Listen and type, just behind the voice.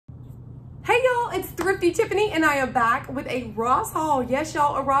it's Thrifty Tiffany and I am back with a Ross haul. Yes,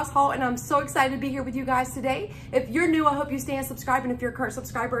 y'all, a Ross haul, and I'm so excited to be here with you guys today. If you're new, I hope you stay and subscribe, and if you're a current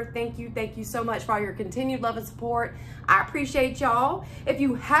subscriber, thank you so much for all your continued love and support. I appreciate y'all. If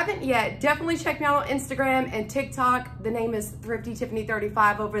you haven't yet, definitely check me out on Instagram and TikTok. The name is Thrifty Tiffany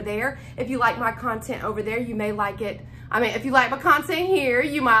 35 over there. If you like my content over there, you may like it. I mean, if you like my content here,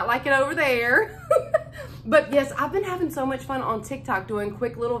 you might like it over there. But yes, I've been having so much fun on TikTok doing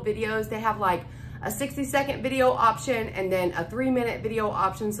quick little videos. They have like a 60-second video option and then a 3-minute video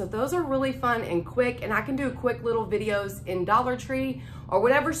option. So those are really fun and quick, and I can do quick little videos in Dollar Tree or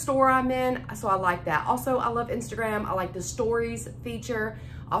whatever store I'm in. So I like that. Also, I love Instagram. I like the stories feature.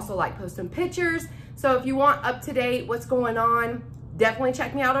 Also like posting pictures. So if you want up to date what's going on, definitely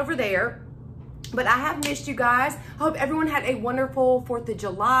check me out over there. But I have missed you guys. I hope everyone had a wonderful 4th of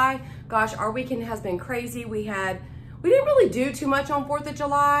July. Gosh, our weekend has been crazy. We didn't really do too much on 4th of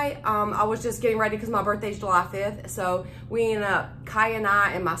July. I was just getting ready because my birthday's July 5th. So we ended up, Kaya and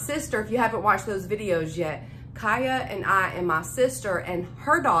I and my sister, if you haven't watched those videos yet, Kaya and I and my sister and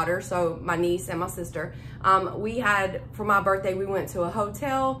her daughter, so my niece and my sister, we had, for my birthday, we went to a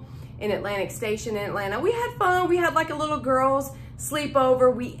hotel in Atlantic Station in Atlanta. We had fun. We had like a little girls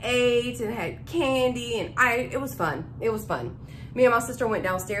sleepover. We ate and had candy, and it was fun. It was fun. Me and my sister went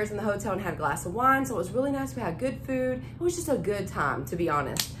downstairs in the hotel and had a glass of wine, so it was really nice. We had good food. It was just a good time, to be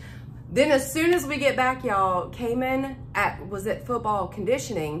honest. Then as soon as we get back, y'all, Cayman was at football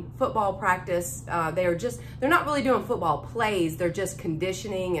conditioning, football practice. They're not really doing football plays. They're just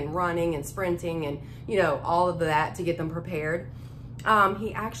conditioning and running and sprinting and, you know, all of that to get them prepared.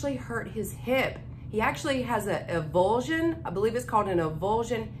 He actually hurt his hip. He actually has an avulsion. I believe it's called an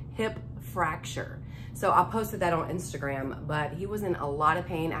avulsion hip fracture. So I posted that on Instagram, but he was in a lot of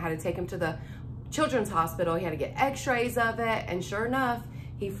pain. I had to take him to the children's hospital. He had to get x-rays of it. And sure enough,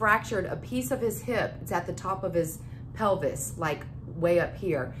 he fractured a piece of his hip. It's at the top of his pelvis, like way up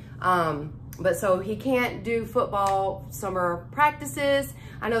here. But so he can't do football summer practices.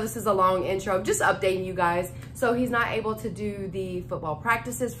 I know this is a long intro, just updating you guys. So he's not able to do the football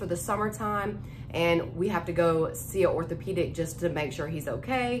practices for the summertime, and we have to go see an orthopedic just to make sure he's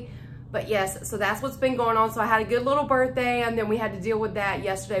okay. But yes, so that's what's been going on. So I had a good little birthday, and then we had to deal with that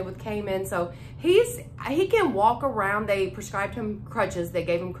yesterday with Cayman. So he can walk around. They prescribed him crutches. They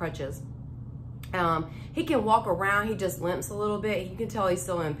gave him crutches. He can walk around. He just limps a little bit. You can tell he's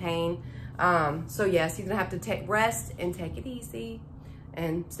still in pain. So yes, he's gonna have to rest and take it easy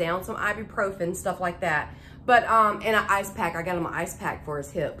and stay on some ibuprofen, stuff like that. But, and an ice pack. I got him an ice pack for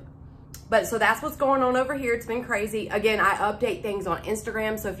his hip. But so that's what's going on over here. It's been crazy. Again, I update things on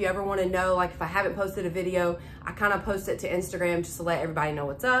Instagram. So if you ever want to know, like if I haven't posted a video, I kind of post it to Instagram just to let everybody know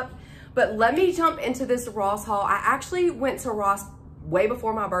what's up. But let me jump into this Ross haul. I actually went to Ross way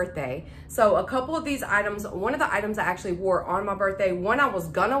before my birthday. So a couple of these items, one of the items I actually wore on my birthday, one I was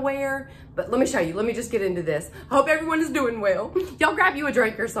gonna wear, but let me show you. Let me just get into this. I hope everyone is doing well. Y'all grab you a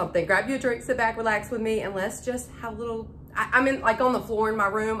drink or something. Grab you a drink, sit back, relax with me, and let's just have a little, I'm in like on the floor in my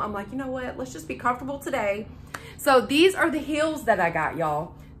room. I'm like, you know what? Let's just be comfortable today. So these are the heels that I got,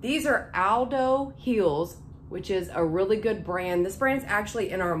 y'all. These are Aldo heels, which is a really good brand. This brand's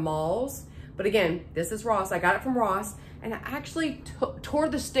actually in our malls. But again, this is Ross. I got it from Ross. And I actually tore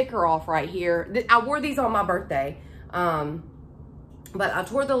the sticker off right here. I wore these on my birthday. But I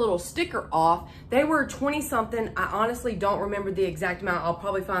tore the little sticker off. They were 20 something. I honestly don't remember the exact amount. I'll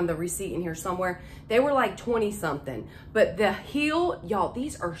probably find the receipt in here somewhere. They were like 20 something. But the heel, y'all,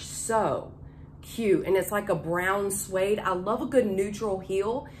 these are so cute. And it's like a brown suede. I love a good neutral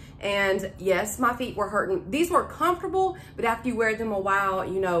heel. And yes, my feet were hurting. These were comfortable, but after you wear them a while,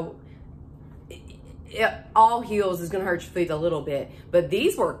 you know, all heels is gonna hurt your feet a little bit, but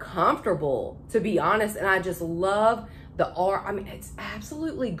these were comfortable, to be honest. And I just love the art. I mean, it's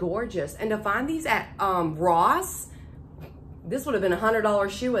absolutely gorgeous. And to find these at Ross, this would have been a $100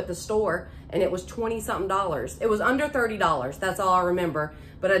 shoe at the store, and it was 20 something dollars. It was under $30. That's all I remember.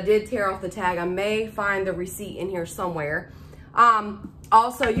 But I did tear off the tag. I may find the receipt in here somewhere.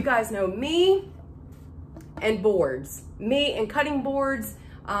 Also, you guys know me and boards, me and cutting boards.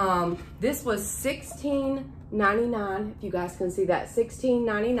 This was $16.99, if you guys can see that,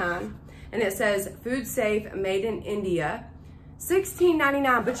 $16.99, and it says food safe, made in India,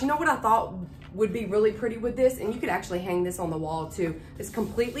 $16.99. But you know what I thought would be really pretty with this, and you could actually hang this on the wall too, it's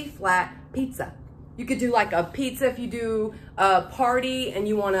completely flat pizza. You could do like a pizza if you do a party and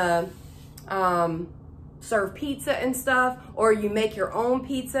you want to serve pizza and stuff, or you make your own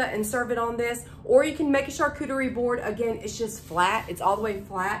pizza and serve it on this, or you can make a charcuterie board. Again, it's just flat. It's all the way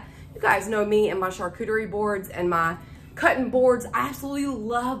flat. You guys know me and my charcuterie boards and my cutting boards. I absolutely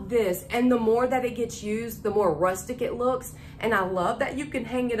love this. And the more that it gets used, the more rustic it looks. And I love that you can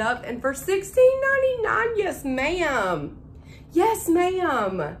hang it up. And for $16.99, yes, ma'am. Yes,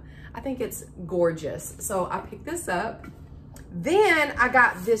 ma'am. I think it's gorgeous. So I picked this up. Then I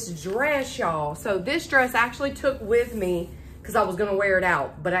got this dress, y'all. So this dress I actually took with me because I was gonna wear it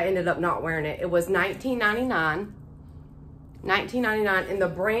out, but I ended up not wearing it. It was $19.99. $19.99, and the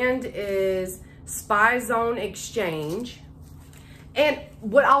brand is Spy Zone Exchange. And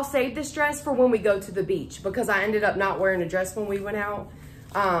I'll save this dress for when we go to the beach because I ended up not wearing a dress when we went out.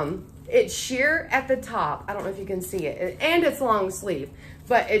 It's sheer at the top. I don't know if you can see it. And it's long sleeve,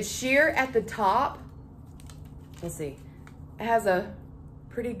 but it's sheer at the top. Let's see. It has a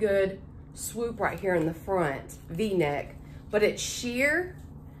pretty good swoop right here in the front, V-neck, but it's sheer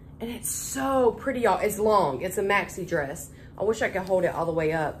and it's so pretty, y'all. It's long. It's a maxi dress. I wish I could hold it all the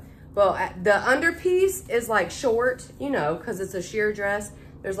way up. But the underpiece is like short, you know, because it's a sheer dress.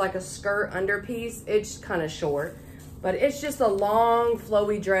 There's like a skirt underpiece. It's kind of short, but it's just a long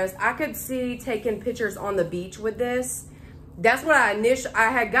flowy dress. I could see taking pictures on the beach with this. That's what I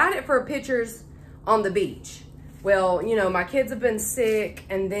had got it for pictures on the beach. Well, you know, my kids have been sick,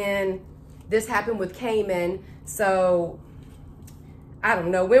 and then this happened with Cayman. So I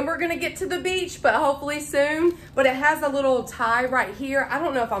don't know when we're gonna get to the beach, but hopefully soon. But it has a little tie right here. I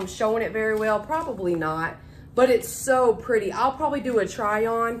don't know if I'm showing it very well, probably not, but it's so pretty. I'll probably do a try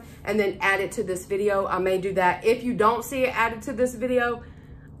on and then add it to this video. I may do that. If you don't see it added to this video,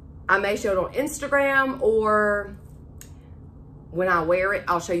 I may show it on Instagram, or when I wear it,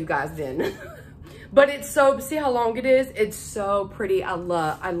 I'll show you guys then. But it's so, see how long it is? It's so pretty. I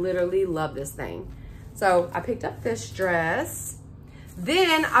literally love this thing. So I picked up this dress.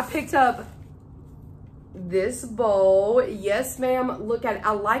 Then I picked up this bowl. Yes, ma'am. Look at it.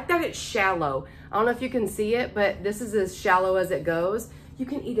 I like that it's shallow. I don't know if you can see it, but this is as shallow as it goes. You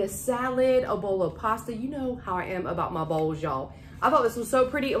can eat a salad, a bowl of pasta. You know how I am about my bowls, y'all. I thought this was so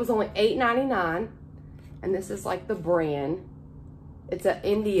pretty. It was only $8.99. And this is like the brand. It's an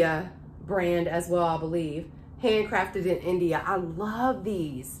India brand as well, I believe. Handcrafted in India. I love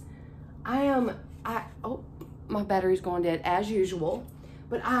these. Oh, my battery's going dead as usual.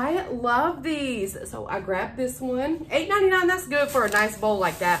 But I love these. So I grabbed this one. $8.99, that's good for a nice bowl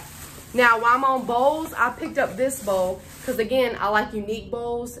like that. Now, while I'm on bowls, I picked up this bowl because, again, I like unique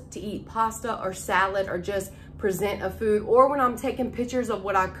bowls to eat pasta or salad or just present a food. Or when I'm taking pictures of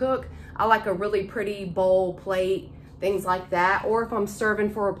what I cook, I like a really pretty bowl, plate, things like that. Or if I'm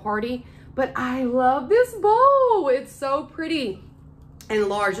serving for a party. But I love this bowl. It's so pretty and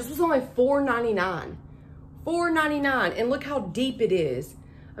large. This was only $4.99. $4.99. And look how deep it is.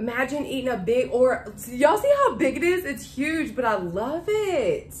 Imagine eating a big, or y'all see how big it is? It's huge, but I love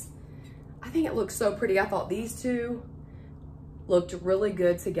it. I think it looks so pretty. I thought these two looked really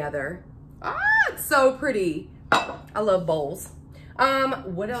good together. Ah, it's so pretty. I love bowls.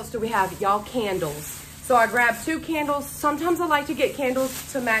 What else do we have? Y'all, candles. So I grabbed 2 candles. Sometimes I like to get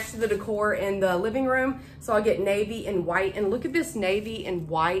candles to match the decor in the living room. So I get navy and white. And look at this navy and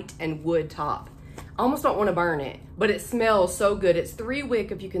white and wood top. I almost don't want to burn it, but it smells so good. It's 3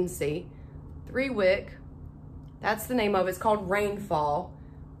 wick, if you can see. 3 wick. That's the name of it. It's called Rainfall.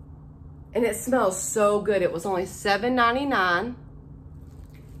 And it smells so good. It was only $7.99.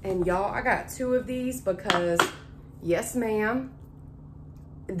 And y'all, I got 2 of these because, yes, ma'am.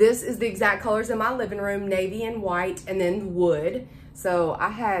 This is the exact colors in my living room, navy and white, and then wood. So I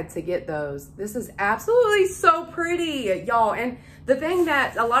had to get those. This is absolutely so pretty, y'all. And the thing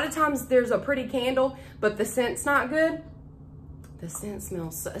that a lot of times there's a pretty candle, but the scent's not good. The scent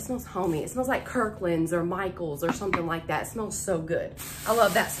smells, it smells homey. It smells like Kirkland's or Michael's or something like that. It smells so good. I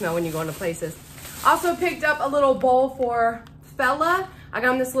love that smell when you go into places. Also picked up a little bowl for Fella. I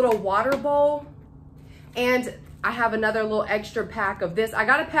got him this little water bowl. And I have another little extra pack of this. I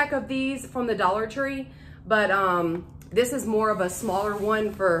got a pack of these from the Dollar Tree, but this is more of a smaller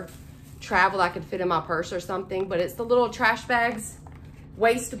one for travel. I could fit in my purse or something, but it's the little trash bags,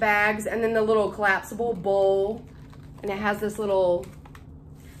 waste bags, and then the little collapsible bowl. And it has this little,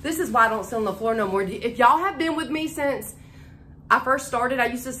 this is why I don't sit on the floor no more. If y'all have been with me since I first started, I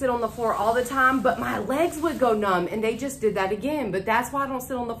used to sit on the floor all the time, but my legs would go numb, and they just did that again. But that's why I don't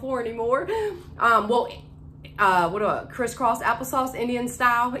sit on the floor anymore. Crisscross applesauce, Indian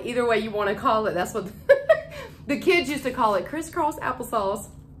style. Either way you want to call it. That's what the kids used to call it, crisscross applesauce.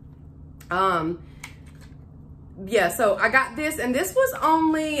 Yeah, so I got this, and this was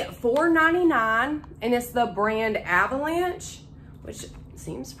only $4.99, and it's the brand Avalanche, which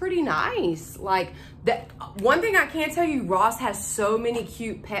seems pretty nice. Like, that one thing I can tell you, Ross has so many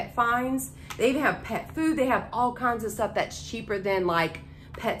cute pet finds. They even have pet food. They have all kinds of stuff that's cheaper than like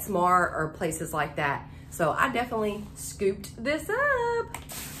PetSmart or places like that. So I definitely scooped this up.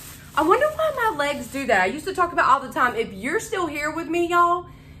 I wonder why my legs do that. I used to talk about all the time. If you're still here with me, y'all,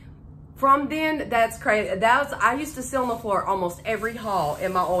 from then, that's crazy. I used to sit on the floor almost every haul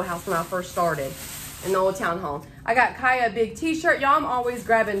in my old house when I first started in the old townhome. I got Kaya a big t-shirt. Y'all, I'm always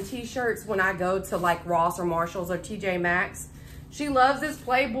grabbing t-shirts when I go to like Ross or Marshalls or TJ Maxx. She loves this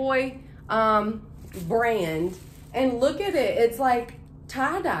Playboy brand. And look at it. It's like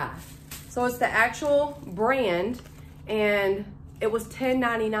tie-dye. So it's the actual brand, and it was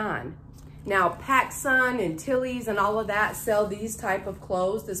 $10.99. Now, PacSun and Tilly's and all of that sell these type of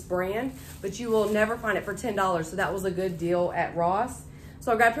clothes, this brand, but you will never find it for $10. So that was a good deal at Ross.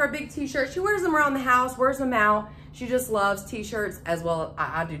 So I grabbed her a big t-shirt. She wears them around the house, wears them out. She just loves t-shirts as well.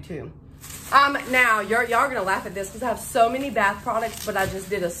 I do too. Now, y'all are gonna laugh at this because I have so many bath products, but I just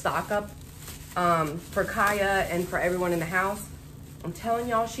did a stock up for Kaya and for everyone in the house. I'm telling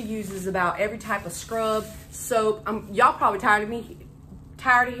y'all, she uses about every type of scrub, soap. Y'all probably tired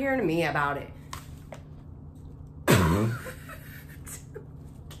of hearing me about it.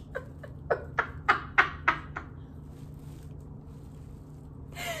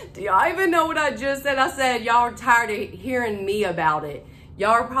 Do y'all even know what I just said? I said y'all are tired of hearing me about it. Y'all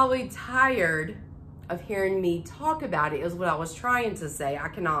are probably tired of hearing me talk about it, is what I was trying to say. I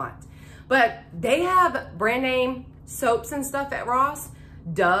cannot. But they have brand name soaps and stuff at Ross.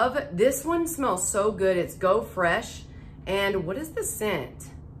 Dove, this one smells so good. It's Go Fresh. And what is the scent?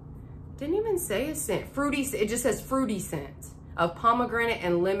 Didn't even say a scent. Fruity, it just says fruity scent of pomegranate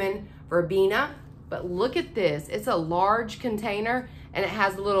and lemon verbena. But look at this. It's a large container and it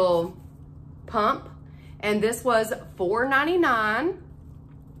has a little pump. And this was $4.99.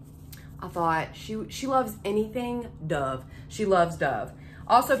 I thought she loves anything Dove. She loves Dove.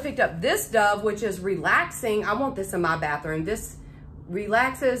 Also picked up this Dove, which is relaxing. I want this in my bathroom. This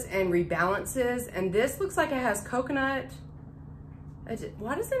relaxes and rebalances. And this looks like it has coconut.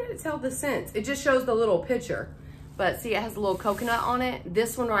 Why doesn't it tell the scents? It just shows the little picture. But see, it has a little coconut on it.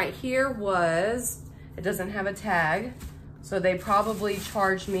 This one right here was, it doesn't have a tag. So they probably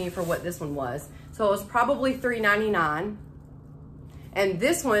charged me for what this one was. So it was probably $3.99. And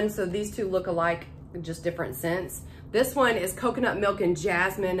this one, so these two look alike, just different scents. This one is coconut milk and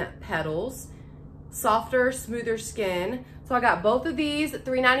jasmine petals. Softer, smoother skin. So I got both of these,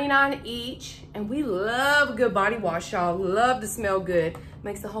 $3.99 each. And we love a good body wash, y'all. Love to smell good.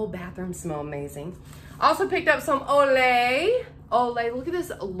 Makes the whole bathroom smell amazing. Also picked up some Olay. Olay, look at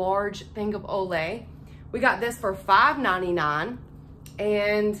this large thing of Olay. We got this for $5.99.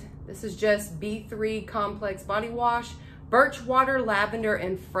 And this is just B3 Complex Body Wash. Birch water, lavender,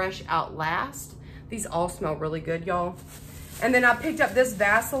 and fresh Outlast. These all smell really good, y'all. And then I picked up this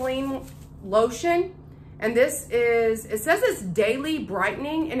Vaseline lotion. And this is, it says it's daily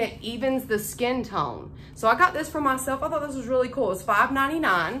brightening and it evens the skin tone. So I got this for myself. I thought this was really cool. It's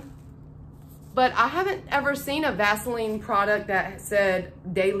 $5.99. But I haven't ever seen a Vaseline product that said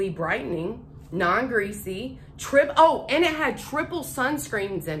daily brightening, non-greasy, oh, and it had triple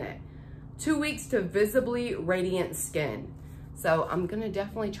sunscreens in it. 2 weeks to visibly radiant skin. So I'm gonna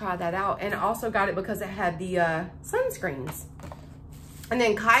definitely try that out. And I also got it because it had the sunscreens. And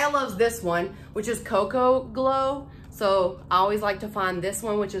then Kaya loves this one, which is Cocoa Glow. So I always like to find this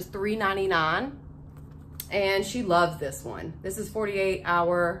one, which is $3.99. And she loves this one. This is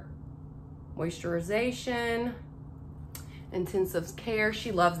 48-hour moisturization, intensive care.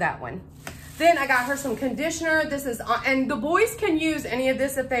 She loves that one. Then I got her some conditioner. This is, and the boys can use any of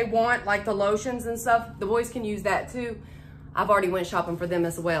this if they want, like the lotions and stuff. The boys can use that too. I've already went shopping for them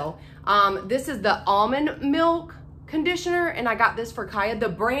as well. This is the almond milk conditioner, and I got this for Kaya. The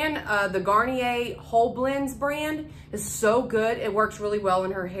brand, the Garnier Whole Blends brand is so good. It works really well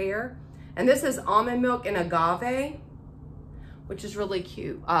in her hair. And this is almond milk and agave, which is really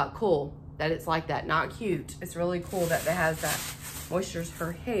cute. Cool that it's like that, not cute. It's really cool that it has that, moistures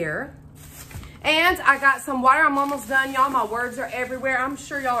her hair. And I got some water. I'm almost done, y'all. My words are everywhere. I'm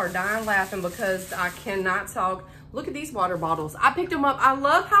sure y'all are dying laughing because I cannot talk. Look at these water bottles. I picked them up. I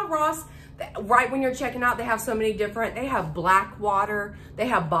love how Ross, right when you're checking out, they have so many different, they have black water, they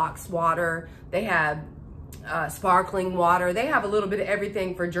have box water, they have sparkling water. They have a little bit of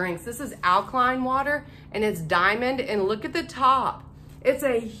everything for drinks. This is alkaline water and it's diamond, and look at the top. It's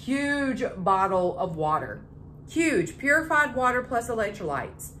a huge bottle of water. Huge, purified water plus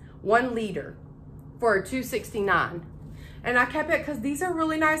electrolytes. 1 liter for $2.69. And I kept it because these are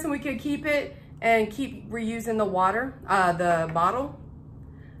really nice and we could keep it and keep reusing the water, the bottle.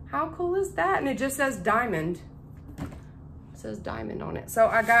 How cool is that? And it just says diamond. It says diamond on it. So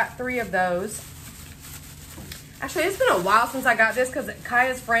I got 3 of those. Actually, it's been a while since I got this because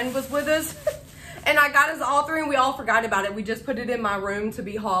Kaya's friend was with us. And I got us all 3 and we all forgot about it. We just put it in my room to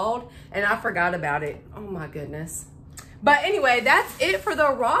be hauled and I forgot about it. Oh my goodness. But anyway, that's it for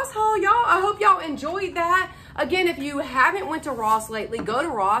the Ross haul, y'all. I hope y'all enjoyed that. Again, if you haven't went to Ross lately, go to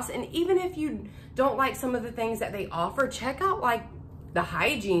Ross. And even if you don't like some of the things that they offer, check out like the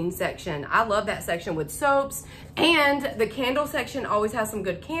hygiene section. I love that section with soaps, and the candle section always has some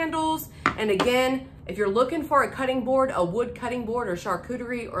good candles. And again, if you're looking for a cutting board, a wood cutting board or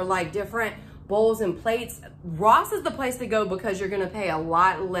charcuterie or like different bowls and plates, Ross is the place to go because you're gonna pay a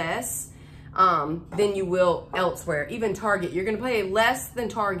lot less than you will elsewhere. Even Target, you're gonna pay less than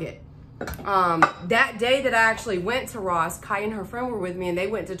Target. That day that I actually went to Ross, Kai and her friend were with me and they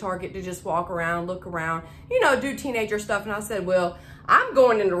went to Target to just walk around, look around, you know, do teenager stuff. And I said, well, I'm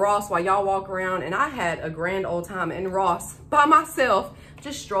going into Ross while y'all walk around. And I had a grand old time in Ross by myself,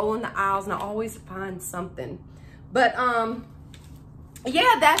 just strolling the aisles, and I always find something. But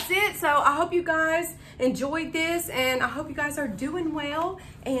yeah, that's it. So I hope you guys enjoyed this and I hope you guys are doing well.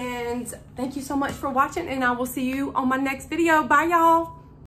 And thank you so much for watching, and I will see you on my next video. Bye, y'all.